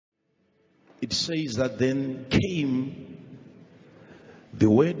it says that then came the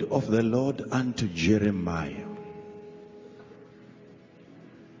word of the Lord unto Jeremiah.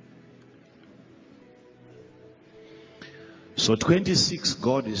 So 26,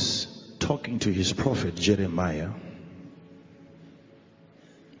 God is talking to his prophet Jeremiah.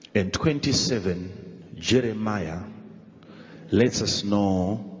 And 27, Jeremiah lets us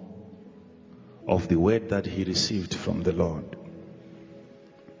know of the word that he received from the Lord.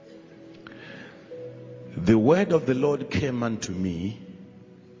 The word of the Lord came unto me,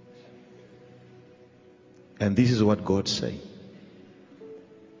 and this is what God said.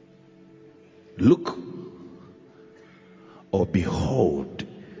 Look, or behold,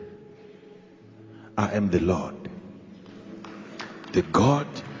 I am the Lord, the God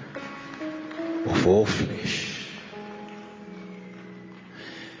of all flesh.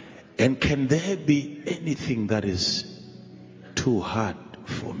 And can there be anything that is too hard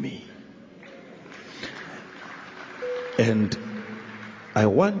for me? And I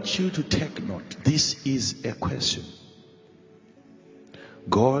want you to take note. This is a question.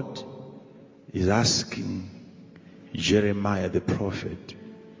 God is asking Jeremiah the prophet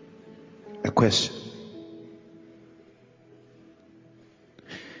a question.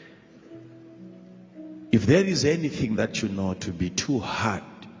 If there is anything that you know to be too hard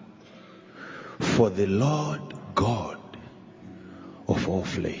for the Lord God of all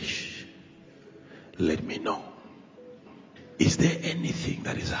flesh, let me know. Is there anything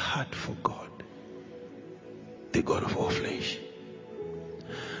that is hard for God, the God of all flesh?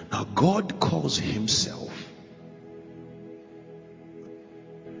 Now God calls himself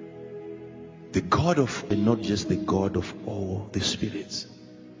the God of, and not just the God of all the spirits.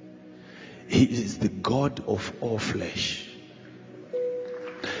 He is the God of all flesh.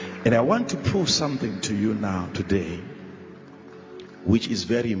 And I want to prove something to you now today, which is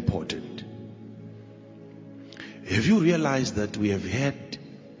very important. Have you realized that we have had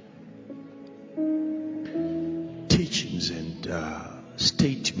teachings and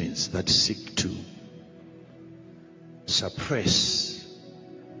statements that seek to suppress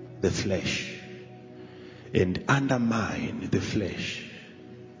the flesh and undermine the flesh?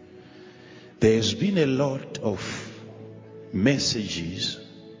 There's been a lot of messages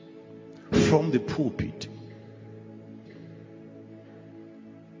from the pulpit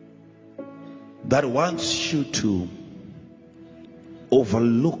that wants you to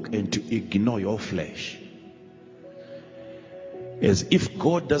overlook and to ignore your flesh, as if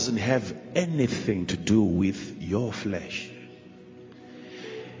God doesn't have anything to do with your flesh.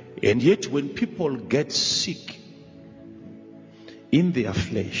 And yet when people get sick in their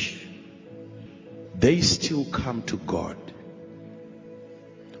flesh, they still come to God,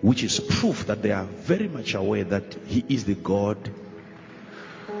 which is proof that they are very much aware that he is the God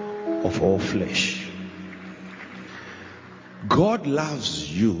of all flesh. God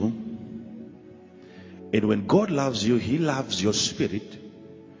loves you, and when God loves you, he loves your spirit,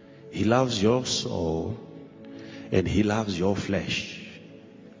 he loves your soul, and he loves your flesh.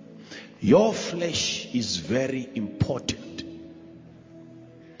 Your flesh is very important.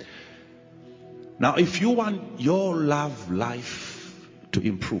 Now, if you want your love life to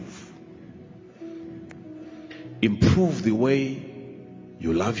improve the way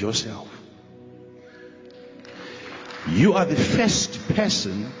you love yourself. You are the first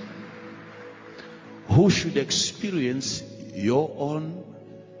person who should experience your own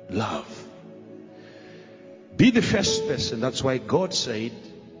love. Be the first person. That's why God said,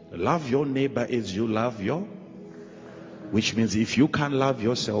 love your neighbor as you love your, which means if you can't love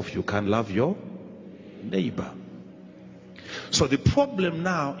yourself, you can't love your neighbor. So the problem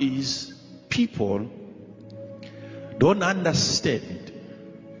now is people don't understand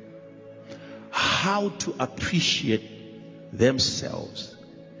how to appreciate themselves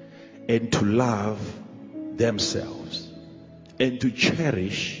and to love themselves and to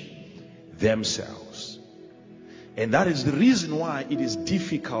cherish themselves. And that is the reason why it is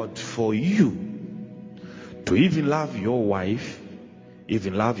difficult for you to even love your wife,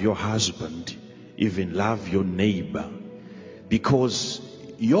 even love your husband, even love your neighbor, because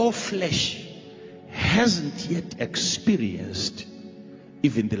your flesh hasn't yet experienced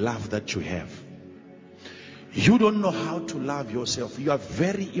even the love that you have. You don't know how to love yourself. You are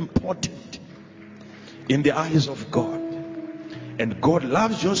very important in the eyes of God, and God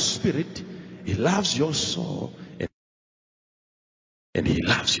loves your spirit, he loves your soul, and he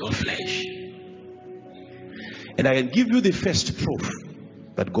loves your flesh. And I can give you the first proof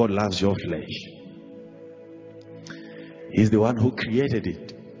that God loves your flesh. He's the one who created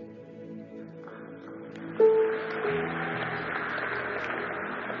it.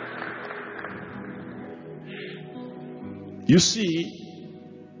 You see,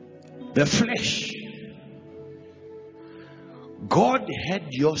 the flesh, God had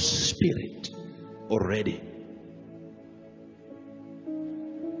your spirit already.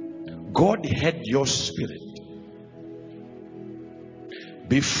 God had your spirit.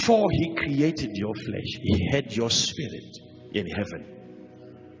 Before he created your flesh, he had your spirit in heaven.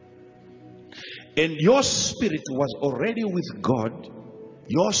 And your spirit was already with God.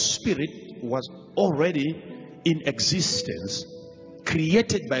 Your spirit was already in existence,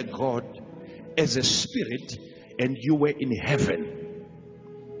 created by God as a spirit, and you were in heaven.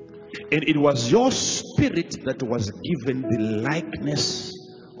 And it was your spirit that was given the likeness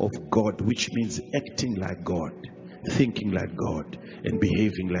of God, which means acting like God, thinking like God, and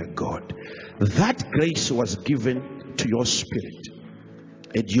behaving like God. That grace was given to your spirit.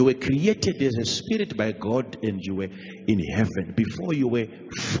 And you were created as a spirit by God, and you were in heaven before you were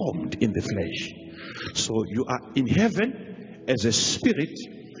formed in the flesh. So you are in heaven as a spirit,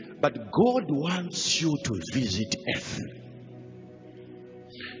 but God wants you to visit earth.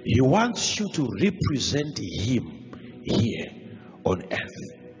 He wants you to represent him here on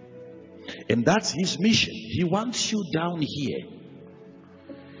earth. And that's his mission. He wants you down here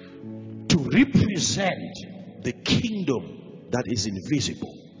to represent the kingdom that is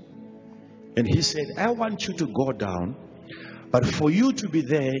invisible. And he said, I want you to go down, but for you to be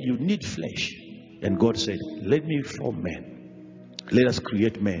there, you need flesh. And God said, let me form man. Let us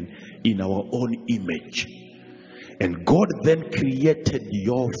create man in our own image. And God then created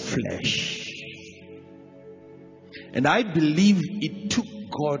your flesh. And I believe it took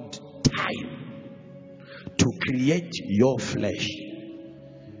God time to create your flesh.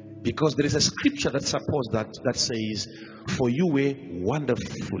 Because there is a scripture that supports that says, for you were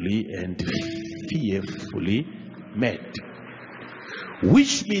wonderfully and fearfully made.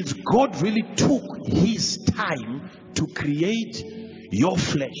 Which means God really took his time to create your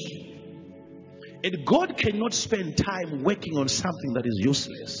flesh. And God cannot spend time working on something that is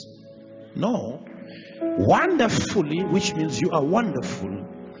useless. No. Wonderfully, which means you are wonderful,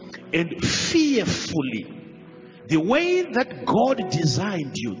 and fearfully. The way that God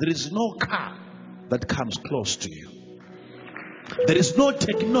designed you, there is no car that comes close to you. There is no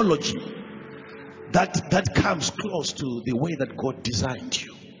technology that comes close to the way that God designed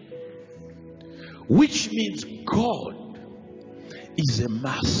you. Which means God is a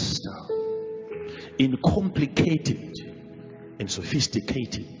master in complicated and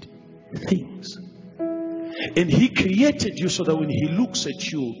sophisticated things. And he created you so that when he looks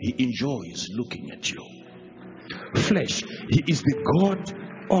at you, he enjoys looking at you. Flesh. He is the God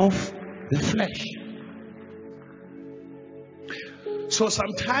of the flesh. So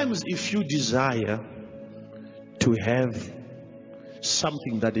sometimes if you desire to have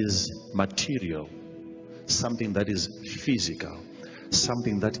something that is material, something that is physical,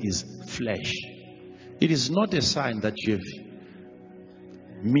 something that is flesh, it is not a sign that you've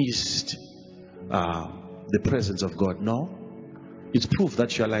missed the presence of God. No, it's proof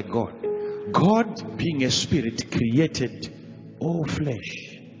that you are like God. God, being a spirit, created all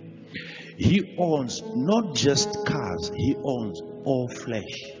flesh. He owns not just cars, he owns all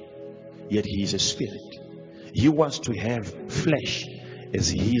flesh. Yet he is a spirit. He wants to have flesh as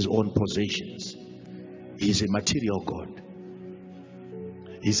his own possessions. He is a material God.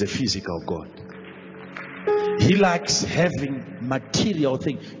 He's a physical God. He likes having material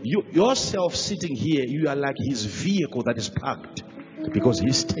things. Yourself sitting here, you are like his vehicle that is parked, because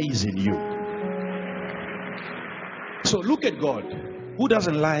he stays in you. So look at God. Who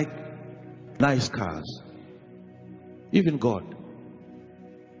doesn't like nice cars? Even God.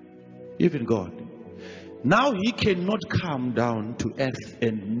 Even God. Now he cannot come down to earth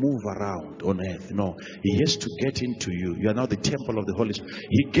and move around on earth. No, he has to get into you. You are now the temple of the Holy Spirit.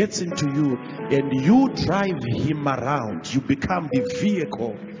 He gets into you and you drive him around. You become the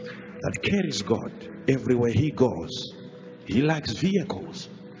vehicle that carries God everywhere he goes. He likes vehicles.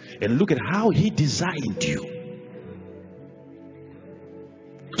 And look at how he designed you.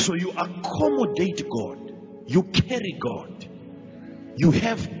 So you accommodate God. You carry God. You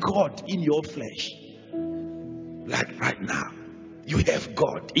have God in your flesh. Like right now, you have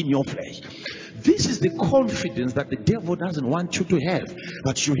God in your flesh. This is the confidence that the devil doesn't want you to have.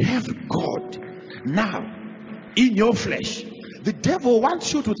 But you have God now in your flesh. The devil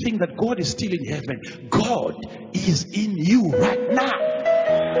wants you to think that God is still in heaven. God is in you right now.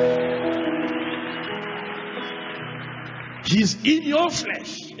 He's in your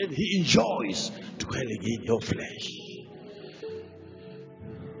flesh and he enjoys dwelling in your flesh.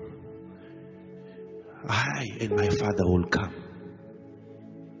 I and my Father will come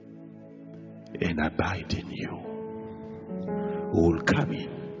and abide in you. who will come in.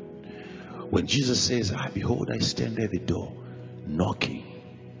 When Jesus says, behold, I stand at the door, knocking.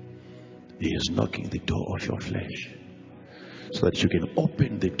 He is knocking the door of your flesh, so that you can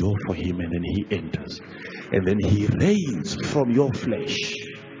open the door for him, and then he enters. And then he reigns from your flesh,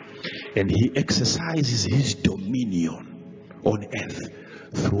 and he exercises his dominion on earth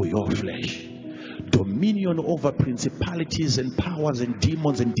through your flesh. Dominion over principalities and powers and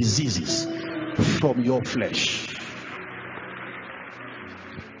demons and diseases from your flesh.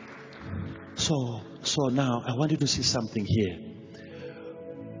 So now I want you to see something here.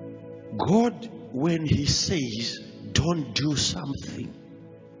 God, when he says don't do something,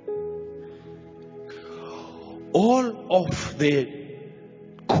 all of the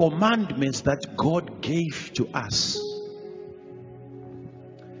commandments that God gave to us,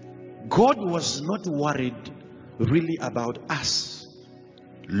 God was not worried really about us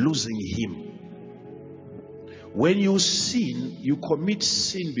losing him. When you sin, you commit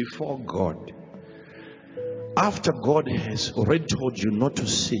sin before God. After God has already told you not to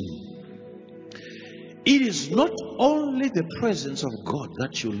sin, it is not only the presence of God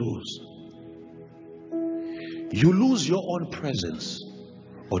that you lose. You lose your own presence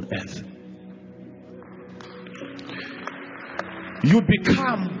on earth. You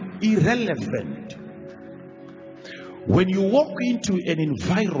become irrelevant. When you walk into an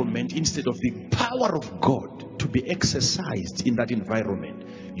environment, instead of the power of God to be exercised in that environment,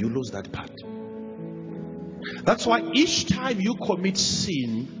 you lose that part. That's why each time you commit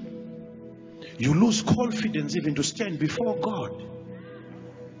sin, you lose confidence even to stand before God.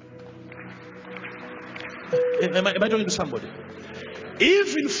 Am I talking to somebody?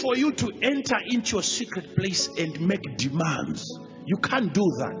 Even for you to enter into a secret place and make demands, you can't do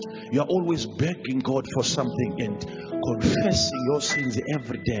that. You are always begging God for something and confessing your sins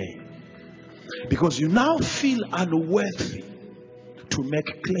every day, because you now feel unworthy to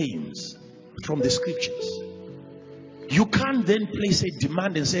make claims from the scriptures. You can't then place a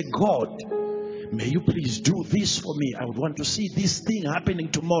demand and say, God, may you please do this for me. I would want to see this thing happening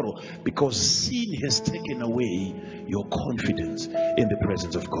tomorrow, because sin has taken away your confidence in the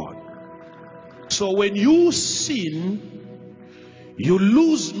presence of God. So when you sin, you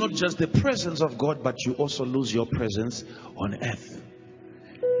lose not just the presence of God, but you also lose your presence on earth.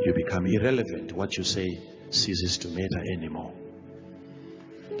 You become irrelevant. What you say ceases to matter anymore.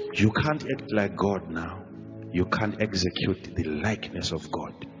 You can't act like God now. You can't execute the likeness of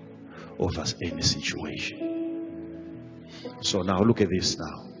God over any situation. So now look at this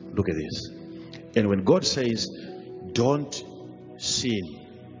now. Look at this. And when God says, don't sin,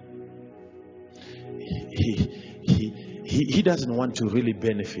 He doesn't want to really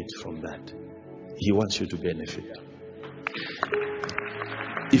benefit from that. He wants you to benefit.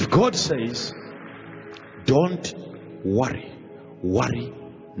 If God says, don't worry, worry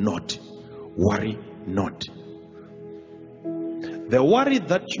not, worry not. The worry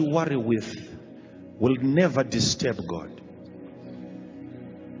that you worry with will never disturb God.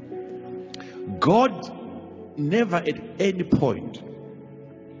 God never at any point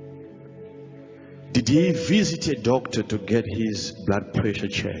did he visit a doctor to get his blood pressure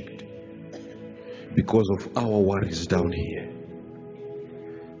checked because of our worries down here.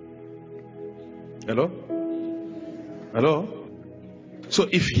 Hello? Hello? So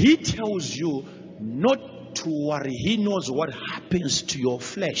if he tells you not to worry, he knows what happens to your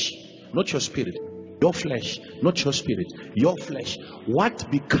flesh, not your spirit. Your flesh, not your spirit. Your flesh.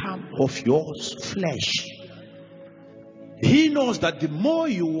 What becomes of your flesh? He knows that the more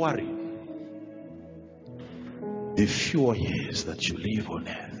you worry, the fewer years that you live on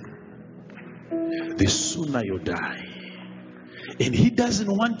earth, the sooner you die. And he doesn't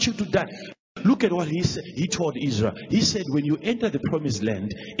want you to die. Look at what he said. He told Israel. He said, when you enter the promised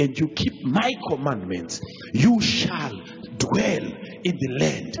land and you keep my commandments, you shall dwell in the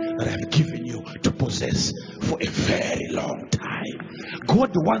land that I've given you to possess for a very long time.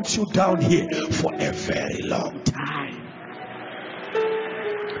 God wants you down here for a very long time.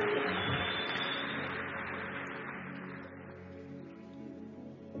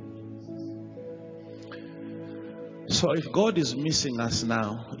 So if God is missing us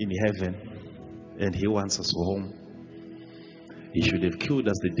now in heaven and he wants us home, he should have killed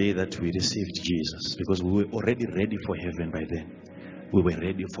us the day that we received Jesus, because we were already ready for heaven by then. We were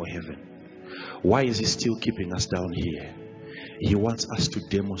ready for heaven. Why is he still keeping us down here? He wants us to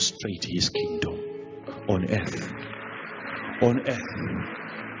demonstrate his kingdom on earth. On earth.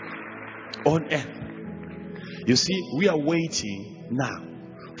 On earth. You see, we are waiting now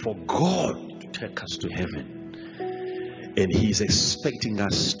for God to take us to heaven. And he is expecting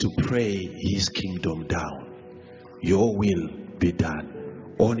us to pray his kingdom down your will be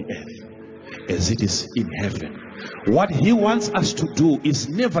done on earth as it is in heaven. What he wants us to do is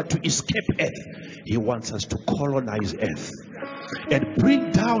never to escape earth. He wants us to colonize earth and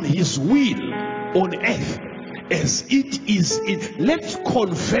bring down his will on earth as it is in. Let's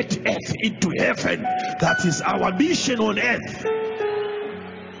convert earth into heaven. That is our mission on earth.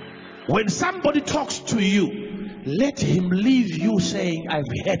 When somebody talks to you, let him leave you saying, I've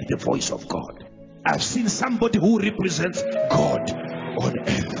heard the voice of God. I've seen somebody who represents God on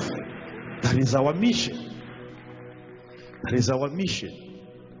earth. That is our mission. That is our mission.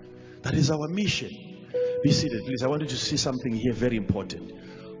 That is our mission. Be seated, please. I want you to see something here very important.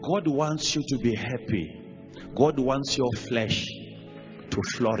 God wants you to be happy. God wants your flesh to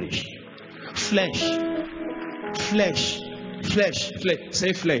flourish. Flesh. Flesh. Flesh. Flesh.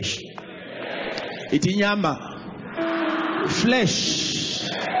 Say flesh. Itinyama. Flesh.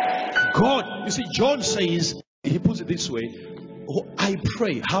 God. You see, John says, he puts it this way. Oh, I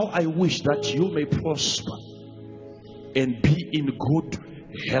pray, how I wish that you may prosper and be in good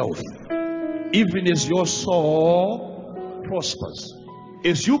health, even as your soul prospers.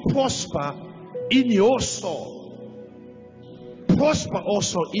 As you prosper in your soul, prosper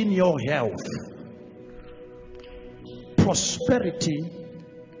also in your health. Prosperity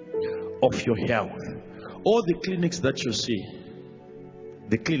of your health. All the clinics that you see,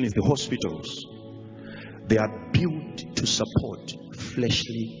 the clinics, the hospitals, they are built to support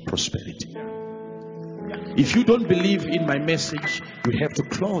fleshly prosperity. If you don't believe in my message, you have to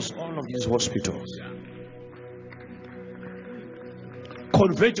close all of these hospitals.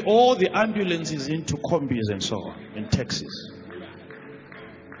 Convert all the ambulances into combis and so on in Texas.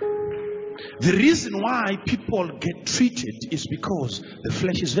 The reason why people get treated is because the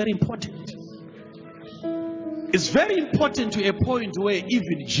flesh is very important. It's very important to a point where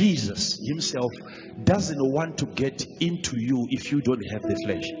even Jesus himself doesn't want to get into you if you don't have the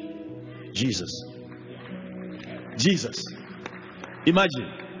flesh. Jesus. Imagine.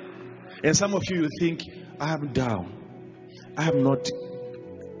 And some of you think, I am down. I am not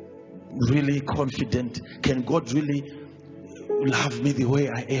really confident. Can God really love me the way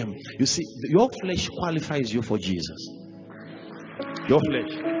I am? You see, your flesh qualifies you for Jesus. Your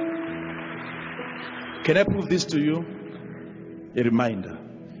flesh. Can I prove this to you? A reminder.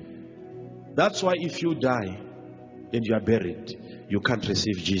 That's why if you die and you are buried, you can't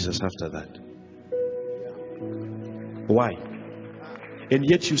receive Jesus after that. Why? And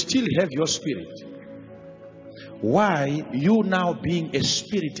yet you still have your spirit. Why you now being a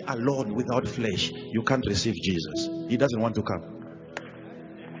spirit alone without flesh, you can't receive Jesus? He doesn't want to come.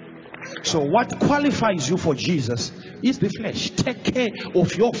 So what qualifies you for Jesus is the flesh. Take care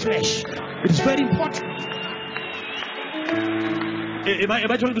of your flesh. It's very important. Am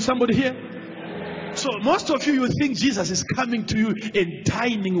I talking to somebody here? So most of you think Jesus is coming to you and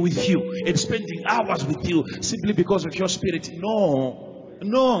dining with you and spending hours with you simply because of your spirit. No.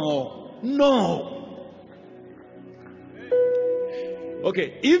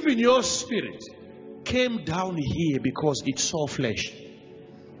 Okay, even your spirit came down here because it saw flesh.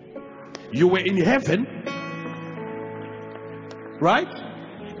 You were in heaven, right?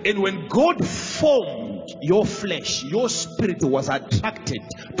 And when God formed your flesh, your spirit was attracted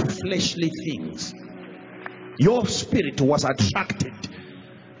to fleshly things. Your spirit was attracted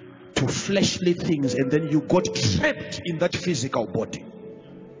to fleshly things, and then you got trapped in that physical body.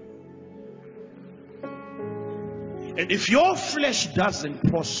 And if your flesh doesn't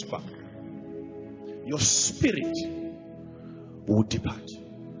prosper, your spirit will depart.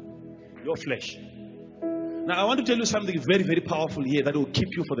 Your flesh. Now I want to tell you something very, very powerful here that will keep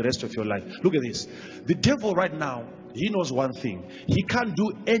you for the rest of your life. Look at this. The devil right now, he knows one thing. He can't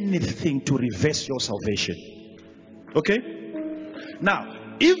do anything to reverse your salvation. Okay?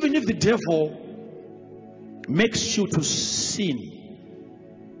 Now, even if the devil makes you to sin,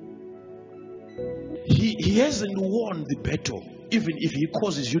 he hasn't won the battle, even if he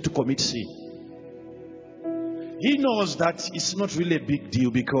causes you to commit sin. He knows that it's not really a big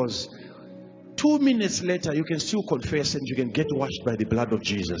deal, because 2 minutes later you can still confess and you can get washed by the blood of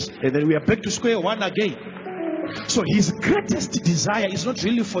Jesus, and then we are back to square one again. So his greatest desire is not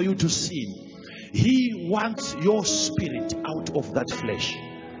really for you to sin. He wants your spirit out of that flesh,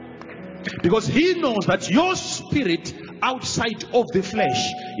 because he knows that your spirit outside of the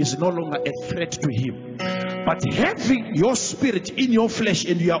flesh is no longer a threat to him. But having your spirit in your flesh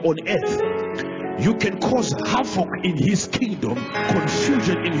and you are on earth, you can cause havoc in his kingdom,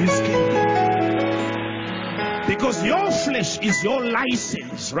 confusion in his kingdom. Because your flesh is your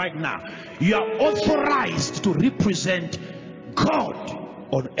license right now. You are authorized to represent God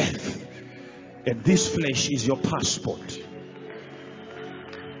on earth. And this flesh is your passport.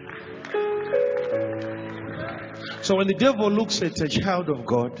 So when the devil looks at a child of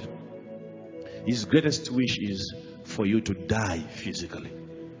God, his greatest wish is for you to die physically.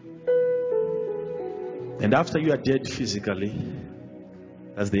 And after you are dead physically,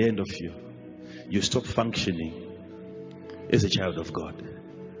 that's the end of you. You stop functioning as a child of God.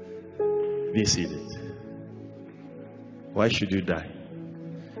 This is it. Why should you die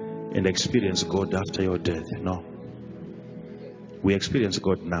and experience God after your death? No. We experience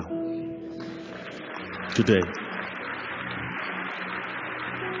God now. Today.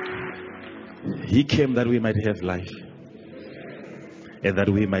 He came that we might have life, and that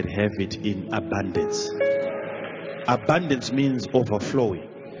we might have it in abundance. Abundance means overflowing,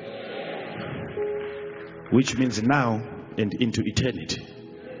 which means now and into eternity.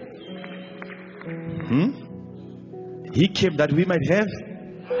 He came that we might have.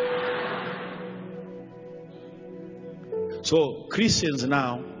 So Christians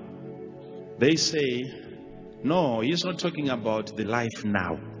now, they say, no, he's not talking about the life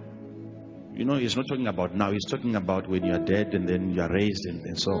now. You know, he's not talking about now. He's talking about when you are dead and then you are raised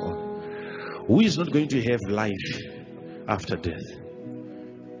and so on. Who is not going to have life after death?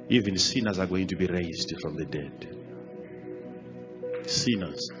 Even sinners are going to be raised from the dead.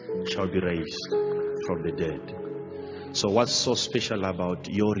 Sinners shall be raised from the dead. So what's so special about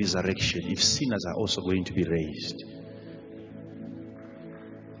your resurrection if sinners are also going to be raised?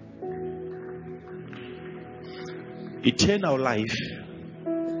 Eternal life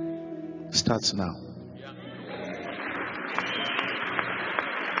starts now.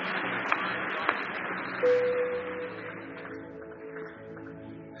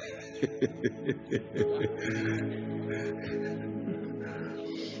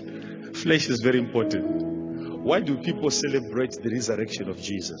 Flesh is very important. Why do people celebrate the resurrection of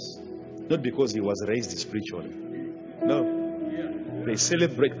Jesus? Not because he was raised spiritually. No. They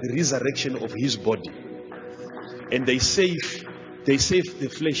celebrate the resurrection of his body. And they say the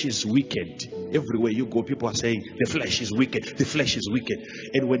flesh is wicked. Everywhere you go, people are saying the flesh is wicked. The flesh is wicked.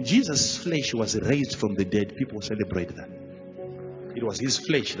 And when Jesus' flesh was raised from the dead, people celebrate that. It was his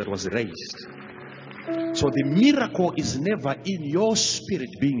flesh that was raised. So the miracle is never in your spirit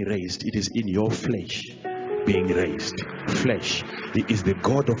being raised. It is in your flesh being raised. Flesh. He is the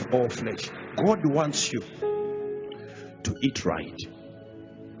God of all flesh. God wants you to eat right.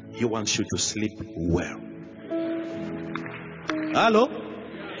 He wants you to sleep well. Hello?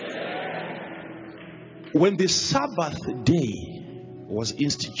 When the Sabbath day was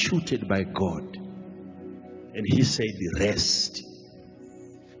instituted by God and he said rest,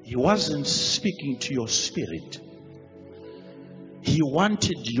 he wasn't speaking to your spirit. He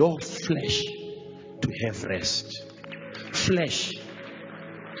wanted your flesh to have rest. Flesh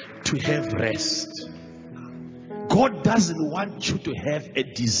to have rest. God doesn't want you to have a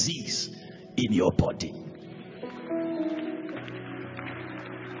disease in your body.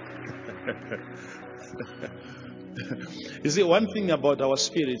 You see, one thing about our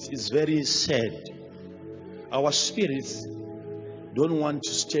spirits is very sad. Our spirits don't want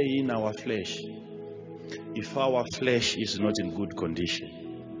to stay in our flesh if our flesh is not in good condition.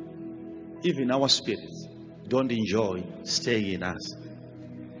 Even our spirits don't enjoy staying in us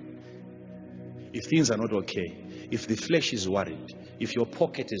if things are not okay. If the flesh is worried, if your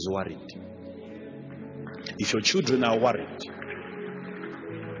pocket is worried, if your children are worried,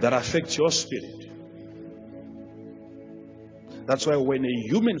 that affects your spirit. That's why when a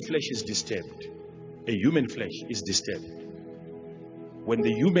human flesh is disturbed, a human flesh is disturbed. When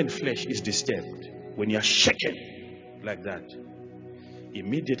the human flesh is disturbed, when you are shaken like that,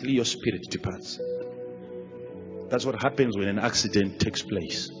 immediately your spirit departs. That's what happens when an accident takes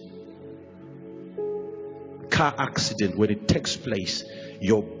place. Car accident, when it takes place,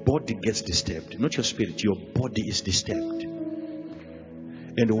 your body gets disturbed. Not your spirit, your body is disturbed.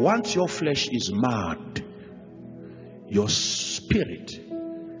 And once your flesh is mad, your spirit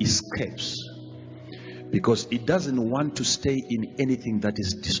escapes, because it doesn't want to stay in anything that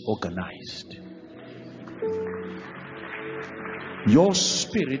is disorganized. Your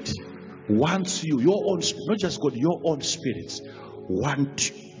spirit wants you, your own, not just God, your own spirits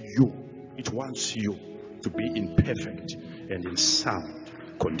want you. It wants you to be in perfect and in sound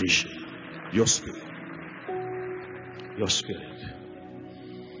condition. Your spirit. Your spirit.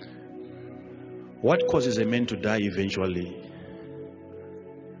 What causes a man to die eventually?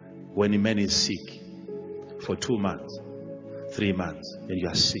 When a man is sick for 2 months, 3 months, and you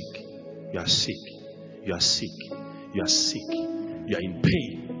are sick, you are sick, you are sick, you are sick, you are in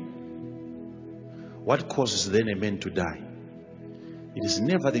pain. What causes then a man to die? It is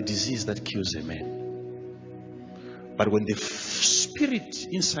never the disease that kills a man. But when the spirit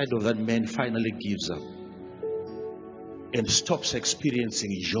inside of that man finally gives up and stops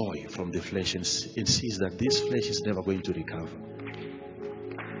experiencing joy from the flesh and sees that this flesh is never going to recover,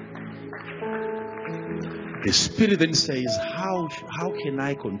 the spirit then says, how can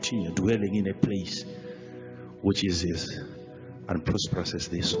I continue dwelling in a place which is as unprosperous as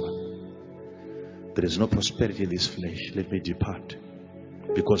this one? There is no prosperity in this flesh. Let me depart.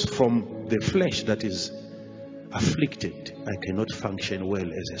 Because from the flesh that is afflicted, I cannot function well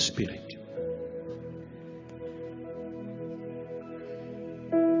as a spirit.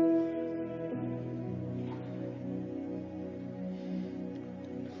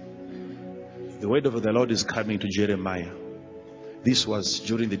 The word of the Lord is coming to Jeremiah. This was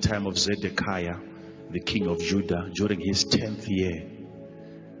during the time of Zedekiah, the king of Judah, during his 10th year.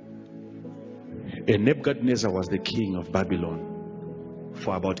 And Nebuchadnezzar was the king of Babylon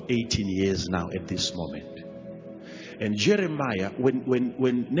for about 18 years now at this moment. And Jeremiah,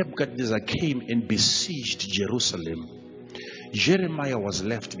 when Nebuchadnezzar came and besieged Jerusalem, Jeremiah was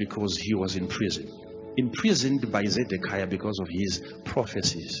left because he was in prison. Imprisoned by Zedekiah because of his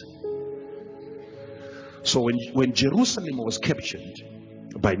prophecies. So when Jerusalem was captured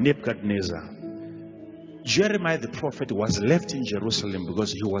by Nebuchadnezzar, Jeremiah the prophet was left in Jerusalem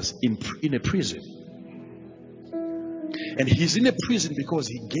because he was in a prison. And he's in a prison because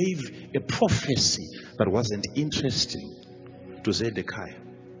he gave a prophecy that wasn't interesting to Zedekiah.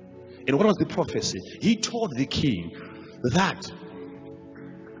 And what was the prophecy? He told the king that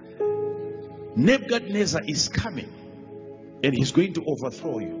Nebuchadnezzar is coming and he's going to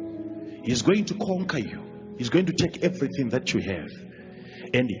overthrow you. He's going to conquer you. He's going to take everything that you have.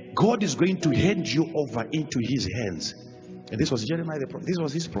 And God is going to hand you over into his hands. And this was Jeremiah the prophet. This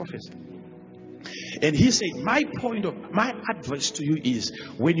was his prophecy. And he said, my advice to you is,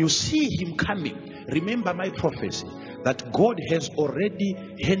 when you see him coming, remember my prophecy that God has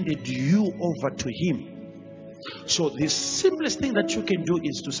already handed you over to him. So the simplest thing that you can do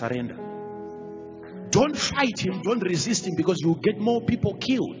is to surrender. Don't fight him, don't resist him, because you get more people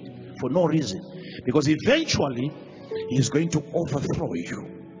killed for no reason. Because eventually he is going to overthrow you.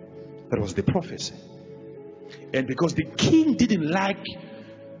 That was the prophecy. And because the king didn't like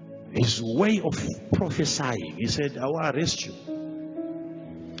his way of prophesying, he said, I will arrest you.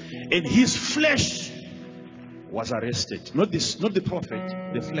 And his flesh was arrested. Not the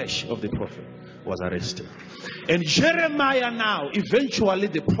prophet, the flesh of the prophet was arrested. And Jeremiah now, eventually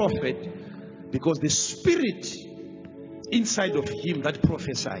the prophet, because the spirit inside of him that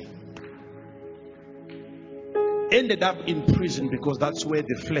prophesied, ended up in prison, because that's where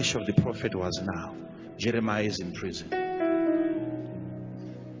the flesh of the prophet was now. Jeremiah is in prison.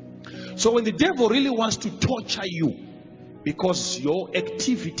 So when the devil really wants to torture you because your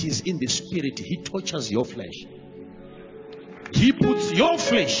activities in the spirit, he tortures your flesh. He puts your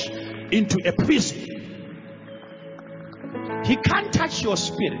flesh into a prison. He can't touch your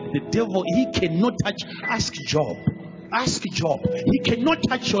spirit. The devil, he cannot touch. Ask Job. Ask Job. He cannot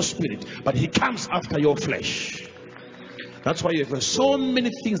touch your spirit, but he comes after your flesh. That's why you have so many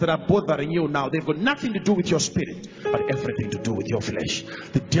things that are bothering you now. They've got nothing to do with your spirit, but everything to do with your flesh.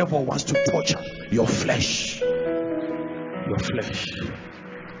 The devil wants to torture your flesh. Your flesh.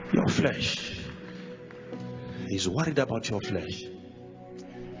 Your flesh. He's worried about your flesh.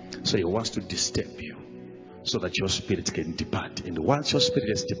 So he wants to disturb you so that your spirit can depart. And once your spirit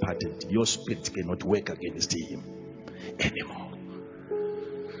has departed, your spirit cannot work against him anymore.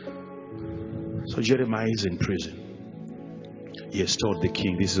 So Jeremiah is in prison. He has told the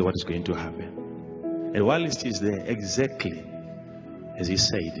king, this is what is going to happen. And while it is there, exactly as he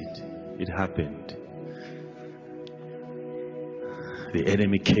said it, it happened. The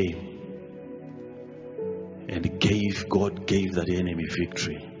enemy came and God gave that enemy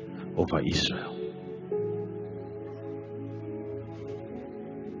victory over Israel.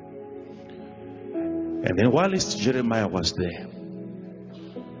 And then while Jeremiah was there,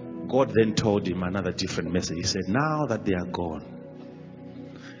 God then told him another different message. He said, now that they are gone,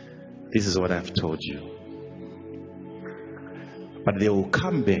 this is what I've told you. But they will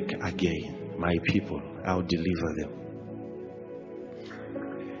come back again, my people. I'll deliver them.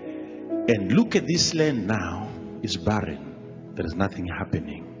 And look at this land now. It's barren. There is nothing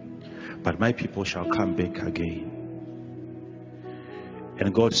happening. But my people shall come back again.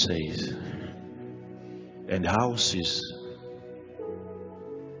 And God says, and houses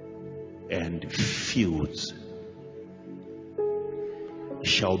and fields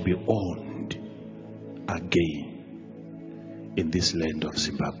shall be owned again in this land of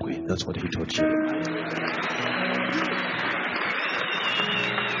Zimbabwe. That's what he told Jeremiah.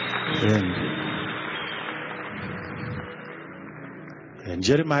 And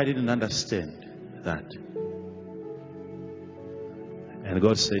Jeremiah didn't understand that. And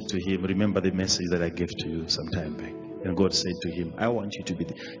God said to him, remember the message that I gave to you some time back. And God said to him, I want you to be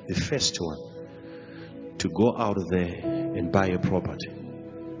the first one to go out there and buy a property.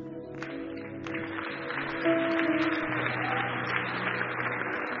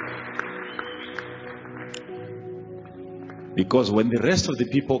 Because when the rest of the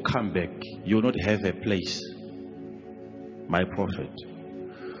people come back, you will not have a place. My prophet,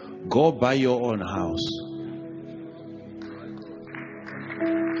 go buy your own house.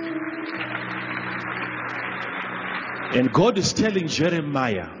 And God is telling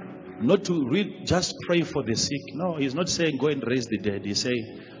Jeremiah not to just pray for the sick. No, he's not saying go and raise the dead. He's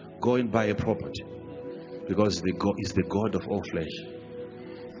saying go and buy a property. Because God is the God of all flesh.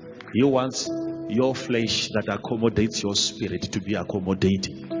 He wants your flesh that accommodates your spirit to be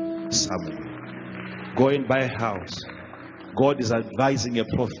accommodating somewhere. Go and buy a house. God is advising a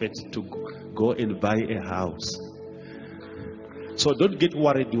prophet to go and buy a house. So don't get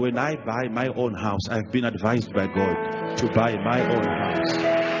worried. When I buy my own house, I've been advised by God to buy my own house.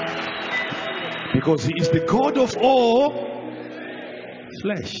 Because He is the God of all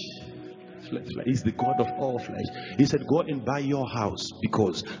flesh. He's the God of all flesh. He said, go and buy your house,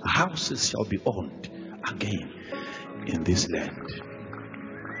 because houses shall be owned again in this land.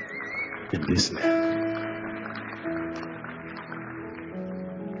 In this land.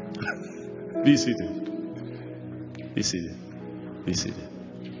 Be seated. Be seated. Be seated.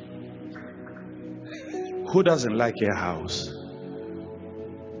 Who doesn't like a house?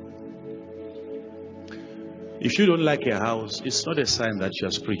 If you don't like a house, it's not a sign that you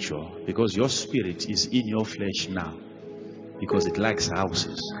are spiritual, because your spirit is in your flesh now, because it likes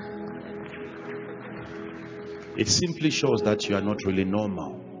houses. It simply shows that you are not really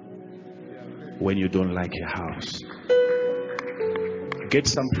normal when you don't like a house. Get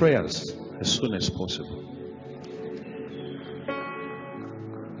some prayers as soon as possible.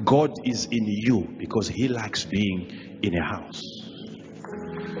 God is in you because He likes being in a house.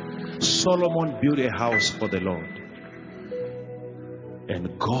 Solomon built a house for the Lord,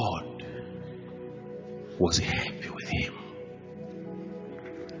 and God was happy with him.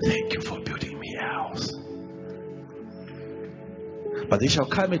 Thank you for building me a house. But there shall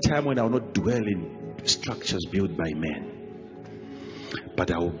come a time when I will not dwell in structures built by men, but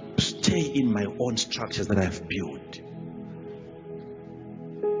I will stay in my own structures that I have built,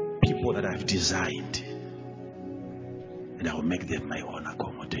 people that I've designed, and I will make them my own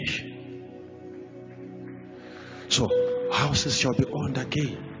accommodation. So houses shall be owned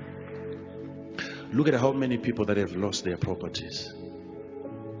again. Look at how many people that have lost their properties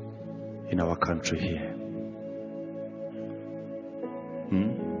in our country here.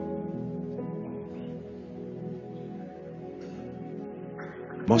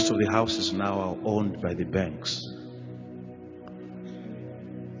 Most of the houses now are owned by the banks.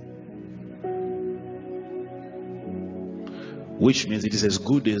 Which means it is as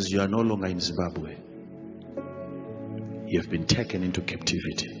good as you are no longer in Zimbabwe. You have been taken into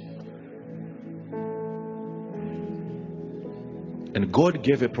captivity. And God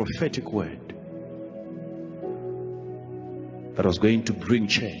gave a prophetic word that was going to bring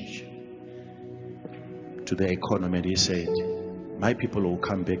change to the economy. And He said, my people will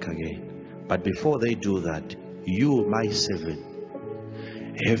come back again. But before they do that, you, my servant,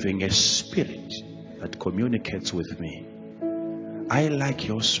 having a spirit that communicates with me, I like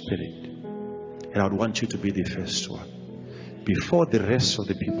your spirit, and I would want you to be the first one. Before the rest of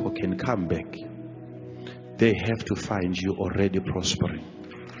the people can come back, they have to find you already prospering.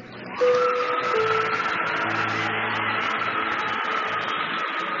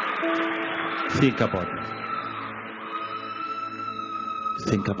 Think about that.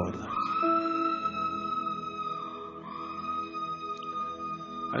 Think about that.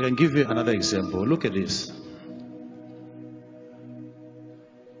 I can give you another example. Look at this.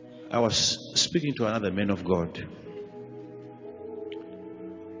 I was speaking to another man of God,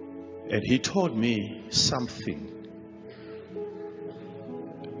 and he told me something.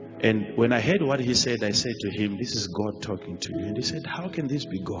 And when I heard what he said, I said to him, this is God talking to you. And he said, how can this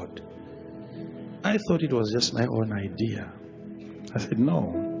be God? I thought it was just my own idea. I said,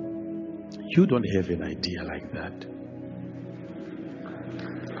 no, you don't have an idea like that.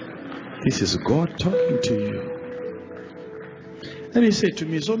 This is God talking to you. And he said to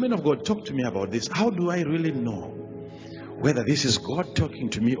me, so man of God, talk to me about this. How do I really know whether this is God talking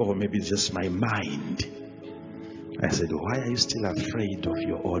to me or maybe it's just my mind? I said, why are you still afraid of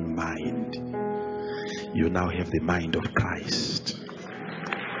your own mind? You now have the mind of Christ.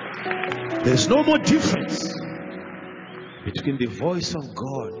 There's no more difference between the voice of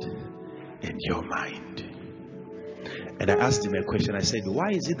God and your mind. And I asked him a question. I said, why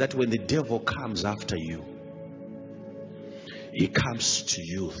is it that when the devil comes after you, he comes to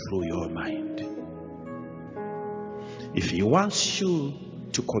you through your mind? If he wants you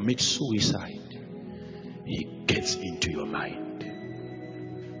to commit suicide, he gets into your mind.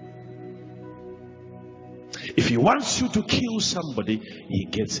 If he wants you to kill somebody, he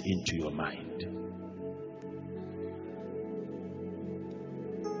gets into your mind.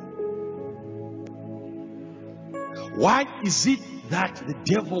 Why is it that the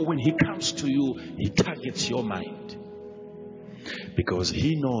devil, when he comes to you, he targets your mind? Because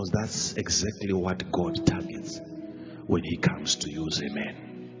he knows that's exactly what God targets when he comes to you. Amen.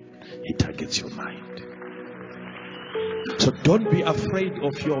 He targets your mind. So don't be afraid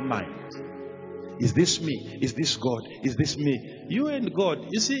of your mind. Is this me? Is this God? Is this me? You and God,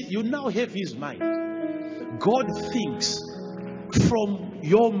 you see, you now have his mind. God thinks from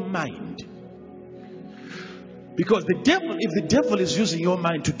your mind. Because the devil, if the devil is using your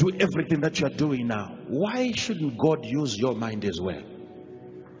mind to do everything that you are doing now, why shouldn't God use your mind as well?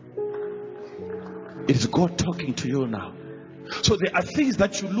 It's God talking to you now. So there are things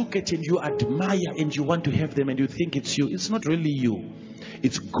that you look at and you admire and you want to have them and you think it's you. It's not really you.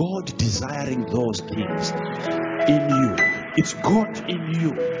 It's God desiring those things in you. It's God in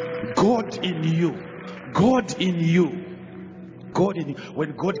you. God in you. God in you. God in you.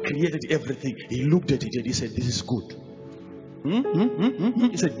 When God created everything, he looked at it and he said, this is good.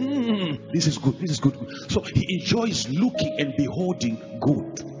 He said, this is good. This is good. So he enjoys looking and beholding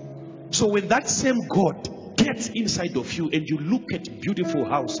good. So when that same God gets inside of you and you look at beautiful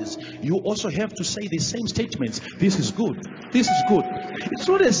houses, you also have to say the same statements. This is good. This is good. It's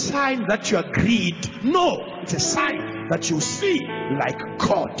not a sign that you are greed. No, it's a sign that you see like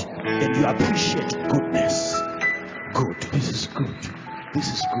God and you appreciate goodness. Good. This is good. This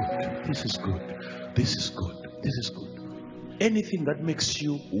is good. This is good. This is good. This is good. Anything that makes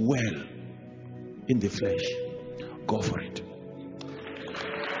you well in the flesh, go for it.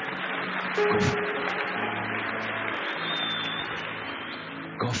 Go for it.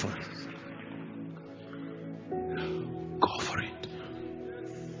 Go for it. Go for it.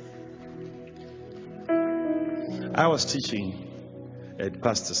 I was teaching at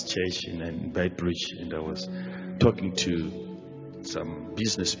Pastor's Church in Beitbridge, and I was talking to some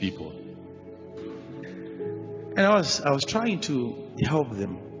business people. And I was trying to help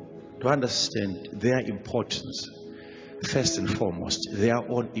them to understand their importance. First and foremost, their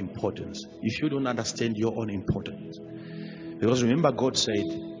own importance. If you don't understand your own importance, because remember, God said,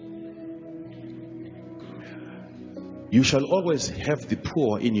 you shall always have the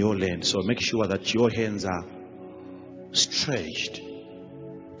poor in your land, so make sure that your hands are stretched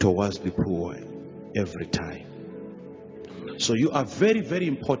towards the poor every time. So you are very, very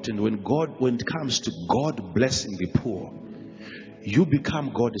important when it comes to God blessing the poor. You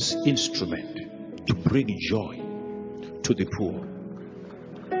become God's instrument to bring joy to the poor.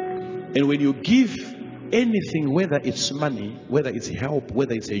 And when you give anything, whether it's money, whether it's help,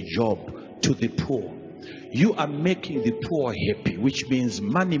 whether it's a job, to the poor, you are making the poor happy, which means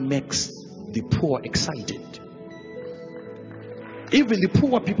money makes the poor excited. Even the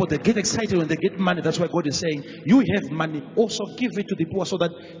poor people, they get excited when they get money. That's why God is saying, you have money, also give it to the poor so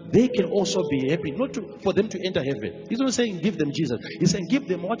that they can also be happy, not for them to enter heaven. He's not saying give them Jesus. He's saying give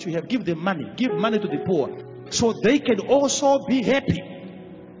them what you have, give them money, give money to the poor so they can also be happy.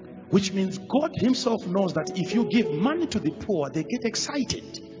 Which means God himself knows that if you give money to the poor, they get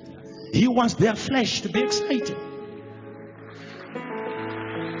excited. He wants their flesh to be excited.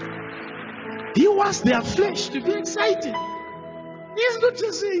 He wants their flesh to be excited. He's not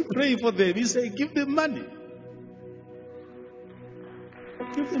just saying pray for them. He's saying give them money.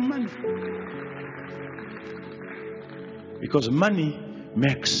 Give them money. Because money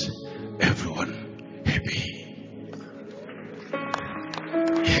makes everyone happy.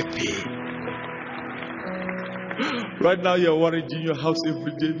 Happy. Right now you're worried in your house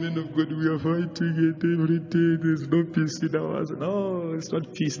every day. Men of God, we are fighting it every day. There's no peace in our house. No, it's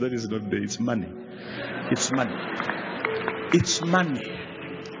not peace that is not there. It's money. It's money. It's money.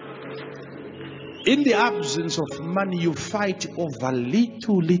 In the absence of money, you fight over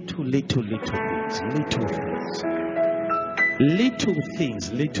little things.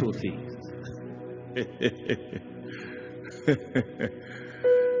 Little things.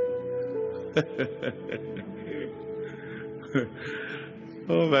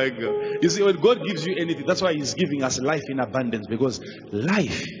 Oh my God. You see, when God gives you anything, that's why he's giving us life in abundance. Because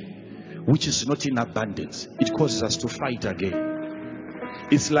life which is not in abundance, it causes us to fight again.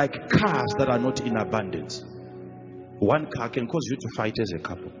 It's like cars that are not in abundance. One car can cause you to fight as a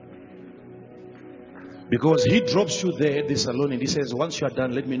couple. Because he drops you there at the salon and he says, once you are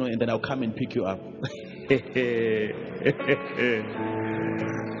done, let me know and then I'll come and pick you up.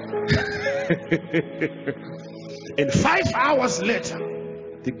 And 5 hours later,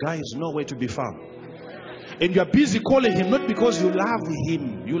 the guy is nowhere to be found. And you are busy calling him, not because you love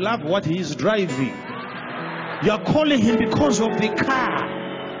him. You love what he is driving. You are calling him because of the car.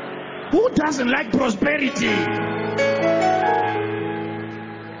 Who doesn't like prosperity?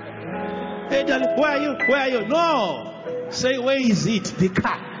 Hey, darling, where are you? Where are you? No. Say, where is it? The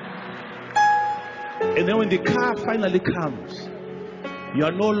car. And then when the car finally comes, you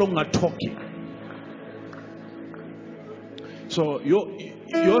are no longer talking. So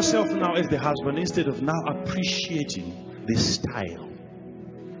yourself now as the husband, instead of now appreciating the style,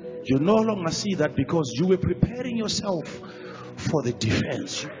 you no longer see that because you were preparing yourself for the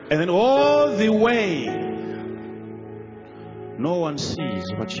defense. And then all the way, no one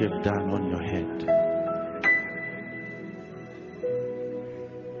sees what you have done on your head.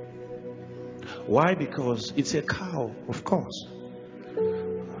 Why? Because it's a cow, of course,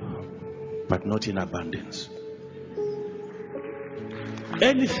 but not in abundance.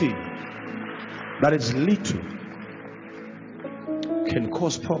 Anything that is little can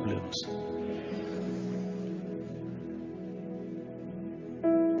cause problems.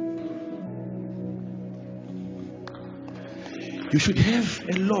 You should have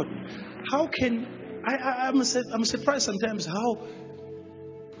a lot. How can I'm surprised sometimes how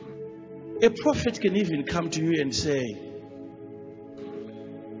a prophet can even come to you and say,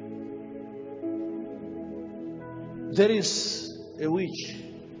 there is a witch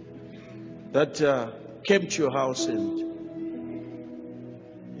that came to your house and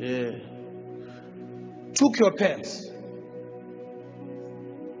took your pants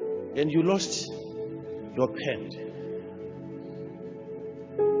and you lost your pen.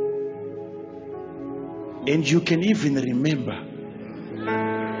 And you can even remember.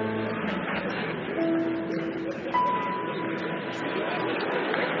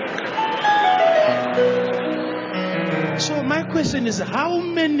 So my question is, how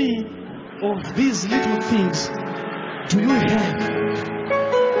many of these little things do you have?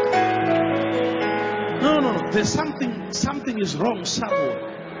 No. There's something is wrong somewhere.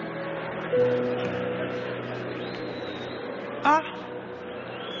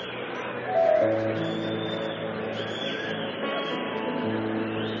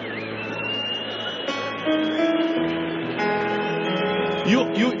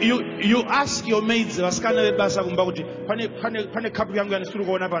 You ask your maids, vasikana vebasa kumba kuti pane kapu yangu yanisiri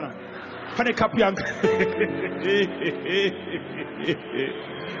kuona pana. Pane kapu yangu.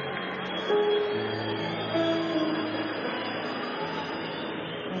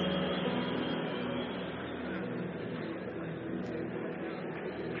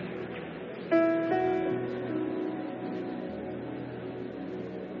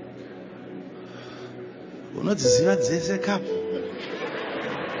 Unodziziva dzese kapu.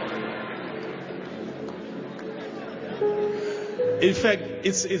 In fact,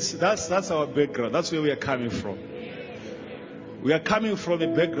 that's our background. That's where we are coming from. We are coming from a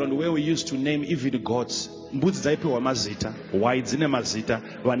background where we used to name even gods. Mbudzi dzaipiwa mazita, wai dzine mazita,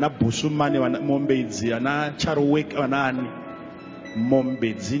 vana busumane, vana mombe idzi, vana charowek, vana ani,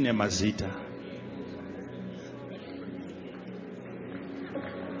 mombe dzine mazita.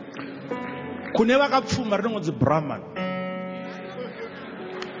 Kune vakapfuma rinongodzi Brahman.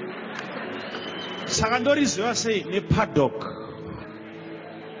 Saka ndoriziva sei nepaddock.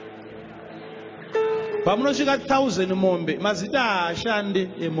 Pamunosvika 1000 mombe, mazita haashande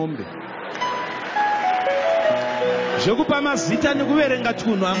emombe. Zvekupa mazita nekuverenga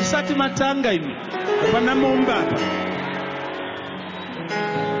tunhu hamusati matanga imi. Hapana mombe apa.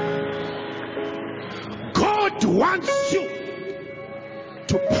 God wants you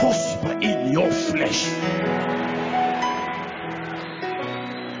to prosper in your flesh.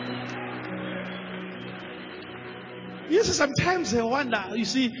 Yes, sometimes I wonder, you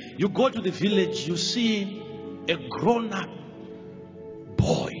see, you go to the village, you see a grown-up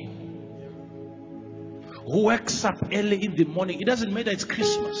boy who wakes up early in the morning. It doesn't matter, it's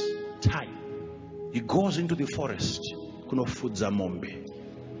Christmas time. He goes into the forest, kunofudza mombe.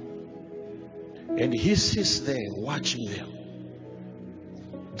 And he sits there watching them.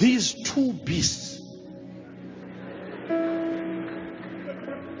 These two beasts.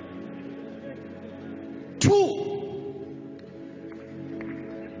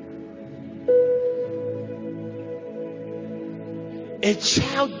 A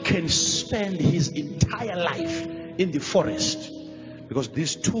child can spend his entire life in the forest Because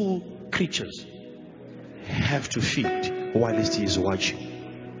these two creatures have to feed whilst he is watching.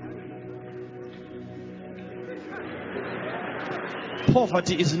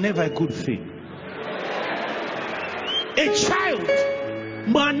 Poverty is never a good thing. A child,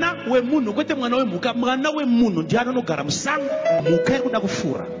 mwana we munu, kwete mwana we muka, mwana we munu, ndiano no garam sang, muka kuda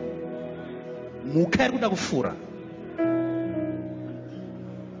kufura. Muka kuda kufura.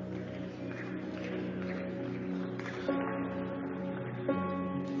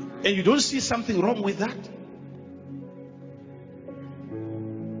 And you don't see something wrong with that?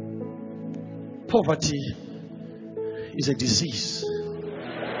 Poverty is a disease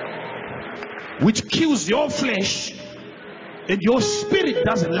which kills your flesh, and your spirit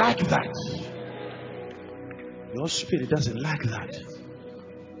doesn't like that. Your spirit doesn't like that.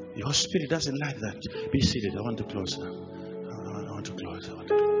 Your spirit doesn't like that. Be seated. I want to close now. I want to close. I want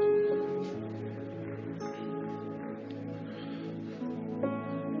to close.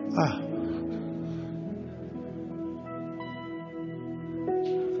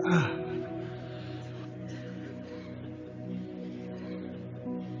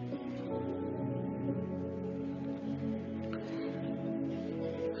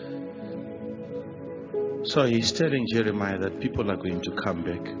 So he's telling Jeremiah that people are going to come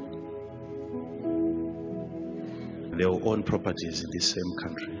back. They will own properties in this same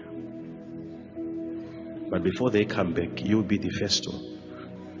country. But before they come back, you will be the first one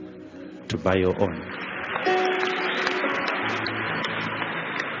to buy your own.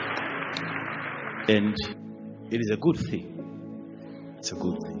 And it is a good thing. It's a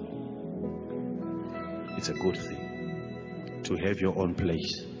good thing. It's a good thing to have your own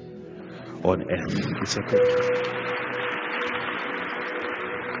place on earth. It's a good thing.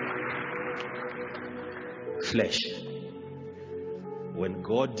 Flesh. When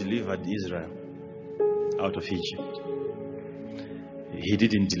God delivered Israel out of Egypt, He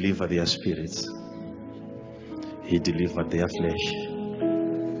didn't deliver their spirits. He delivered their flesh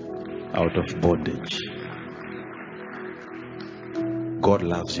out of bondage. God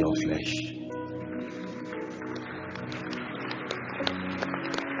loves your flesh.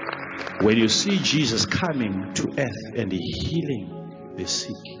 When you see Jesus coming to earth and healing the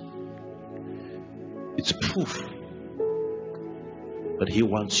sick, it's proof that He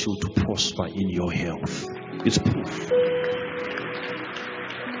wants you to prosper in your health. It's proof.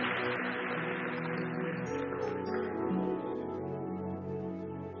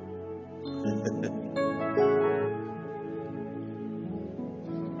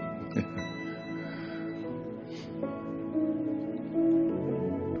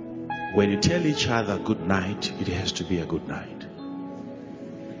 When you tell each other good night, it has to be a good night.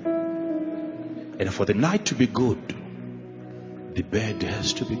 And for the night to be good, the bed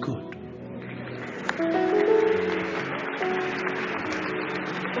has to be good.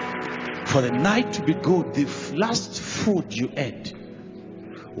 For the night to be good, the last food you ate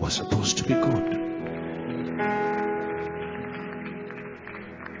was supposed to be good.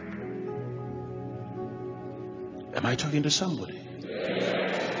 Am I talking to somebody?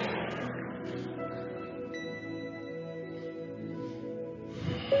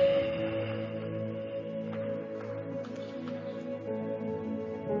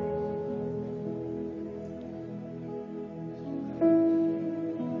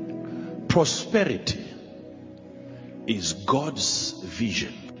 Prosperity is God's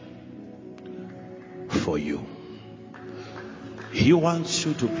vision for you. He wants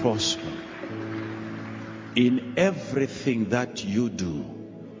you to prosper in everything that you do,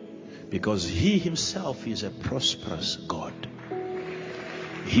 because He Himself is a prosperous God.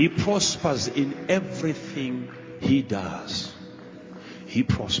 He prospers in everything He does. He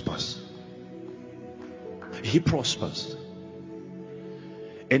prospers. He prospers.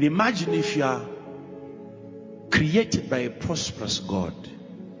 And imagine if you are created by a prosperous God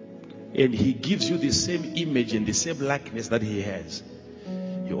and He gives you the same image and the same likeness that He has.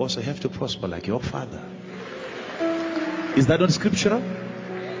 You also have to prosper like your Father. Is that not scriptural?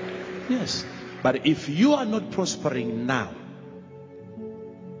 Yes. But if you are not prospering now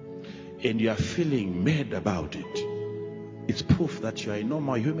and you are feeling mad about it, it's proof that you are a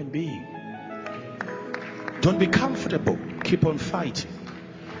normal human being. Don't be comfortable. Keep on fighting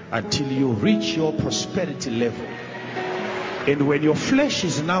until you reach your prosperity level. And when your flesh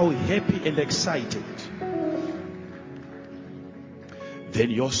is now happy and excited, then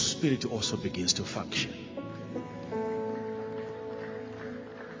your spirit also begins to function.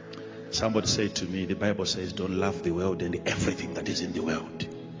 Somebody said to me, the Bible says, don't love the world and everything that is in the world.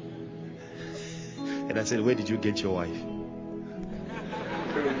 And I said, where did you get your wife?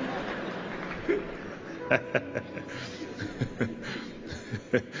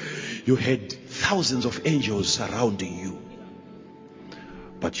 You had thousands of angels surrounding you.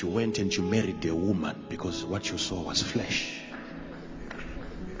 But you went and you married a woman because what you saw was flesh.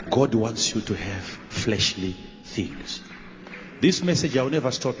 God wants you to have fleshly things. This message, I'll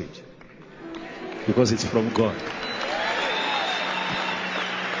never stop it because it's from God.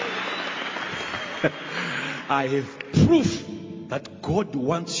 I have proof that God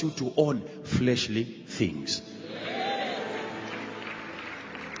wants you to own fleshly things.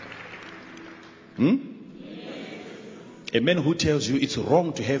 A man who tells you it's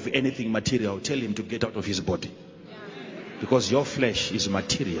wrong to have anything material, tell him to get out of his body. Because your flesh is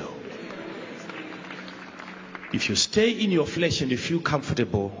material. If you stay in your flesh and you feel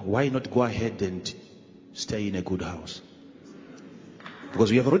comfortable, why not go ahead and stay in a good house?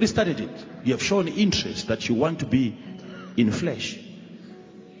 Because we have already studied it. You have shown interest that you want to be in flesh.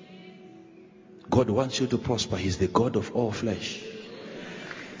 God wants you to prosper. He's the God of all flesh.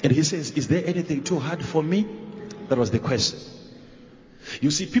 And he says, is there anything too hard for me? That was the question.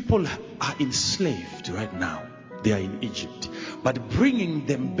 You see, people are enslaved right now. They are in Egypt. But bringing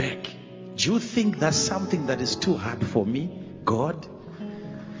them back, do you think that's something that is too hard for me, God?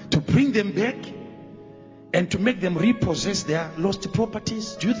 To bring them back and to make them repossess their lost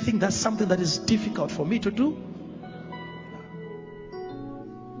properties? Do you think that's something that is difficult for me to do?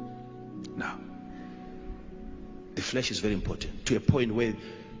 No. The flesh is very important, to a point where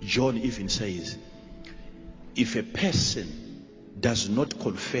John even says, if a person does not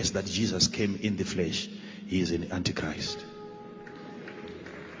confess that Jesus came in the flesh, he is an antichrist.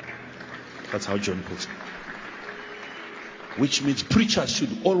 That's how John puts it. Which means preachers should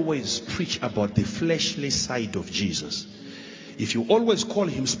always preach about the fleshly side of Jesus. If you always call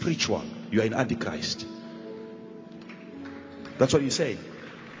him spiritual, you are an antichrist. That's what he's saying.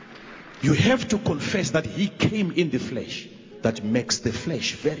 You have to confess that he came in the flesh. That makes the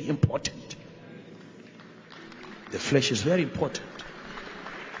flesh very important. The flesh is very important.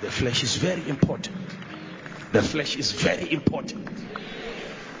 The flesh is very important. The flesh is very important.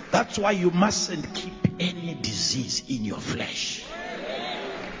 That's why you mustn't keep any disease in your flesh.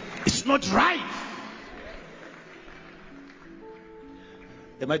 It's not right.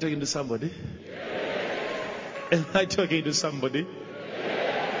 Am I talking to somebody? Am I talking to somebody?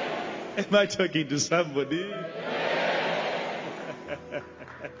 Am I talking to somebody?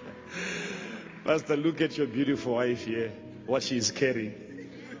 Pastor, look at your beautiful wife here. What she is carrying.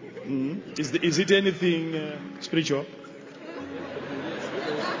 Is it anything spiritual?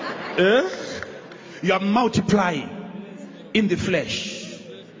 You are multiplying in the flesh.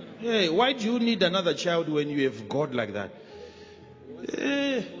 Hey, why do you need another child when you have God like that?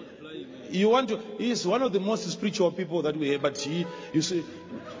 You want to? He's one of the most spiritual people that we have, but you see,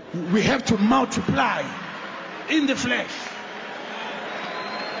 we have to multiply in the flesh.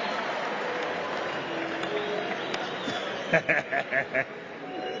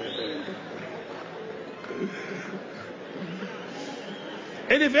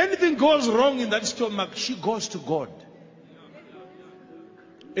 And if anything goes wrong in that stomach, she goes to God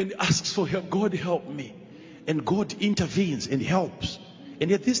and asks for help. God, help me. And God intervenes and helps.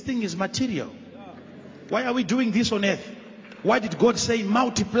 And yet this thing is material. Why are we doing this on earth? Why did God say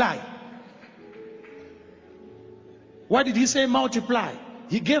multiply? Why did he say multiply?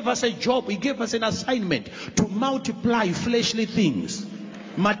 He gave us a job. He gave us an assignment to multiply fleshly things,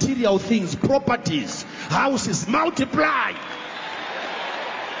 material things, properties, houses. Multiply.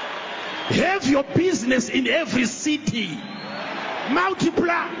 Have your business in every city.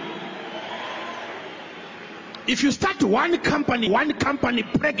 Multiply. If you start one company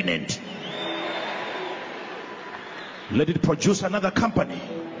pregnant, let it produce another company.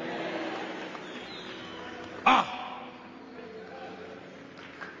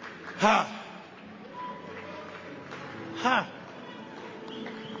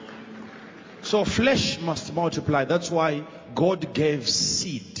 So flesh must multiply. That's why God gave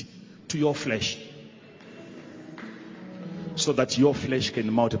seed to your flesh, so that your flesh can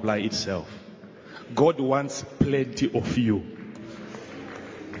multiply itself. God wants plenty of you.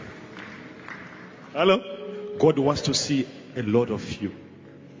 Hello? God wants to see a lot of you.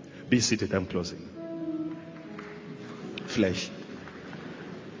 Be seated. I'm closing. Flesh.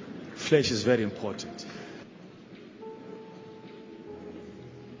 Flesh is very important.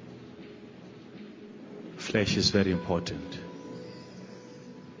 Flesh is very important.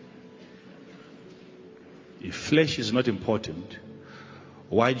 If flesh is not important,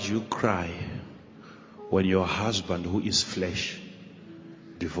 why do you cry when your husband, who is flesh,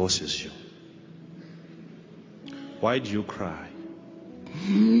 divorces you? Why do you cry?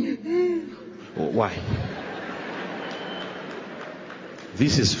 Why?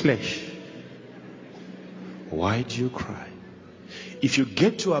 This is flesh. Why do you cry? If you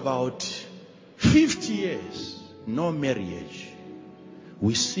get to about 50 years, no marriage,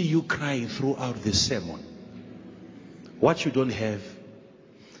 we see you crying throughout the sermon. What you don't have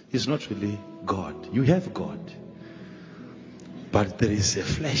is not really God. You have God. But there is a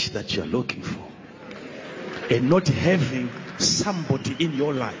flesh that you're looking for. And not having somebody in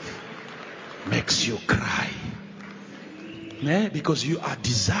your life makes you cry. Because you are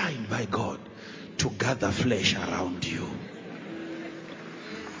designed by God to gather flesh around you.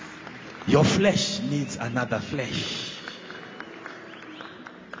 Your flesh needs another flesh.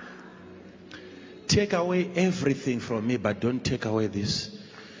 Take away everything from me, but don't take away this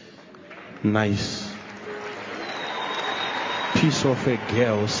nice piece of a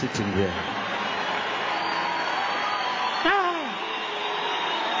girl sitting there.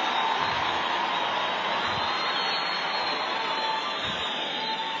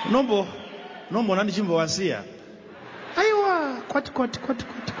 Nombo nani chimbo wasia. Aiwa, kwat.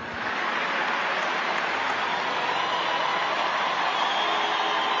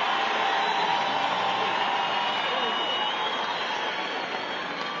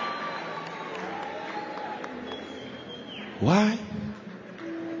 Why?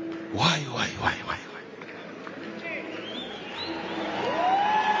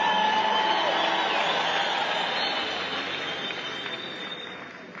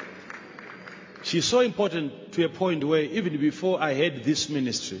 She's so important to a point where even before I had this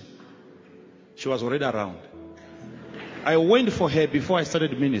ministry, she was already around. I went for her before I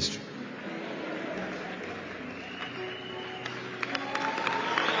started ministry.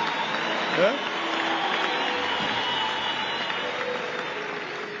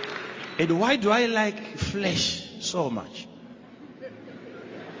 And why do I like flesh so much?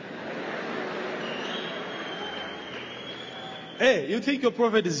 Hey, you think your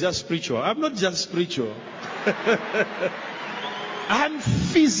prophet is just spiritual? I'm not just spiritual. I'm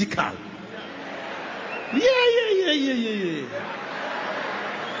physical. Yeah.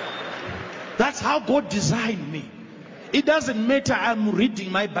 That's how God designed me. It doesn't matter I'm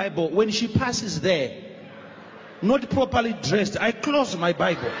reading my Bible. When she passes there, not properly dressed, I close my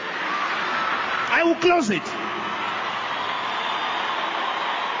Bible. I will close it.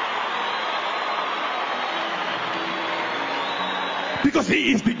 Because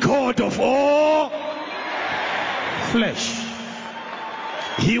He is the God of all flesh.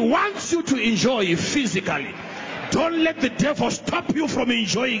 He wants you to enjoy physically. Don't let the devil stop you from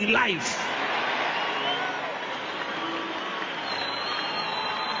enjoying life.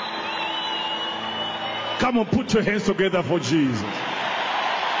 Come on, put your hands together for Jesus.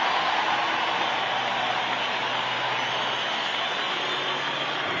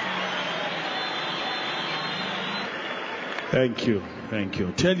 Thank you.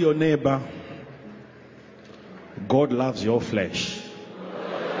 Tell your neighbor, God loves your flesh.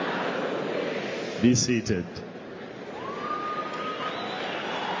 Be seated.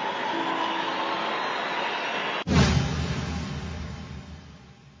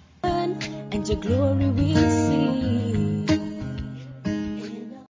 And your glory we see.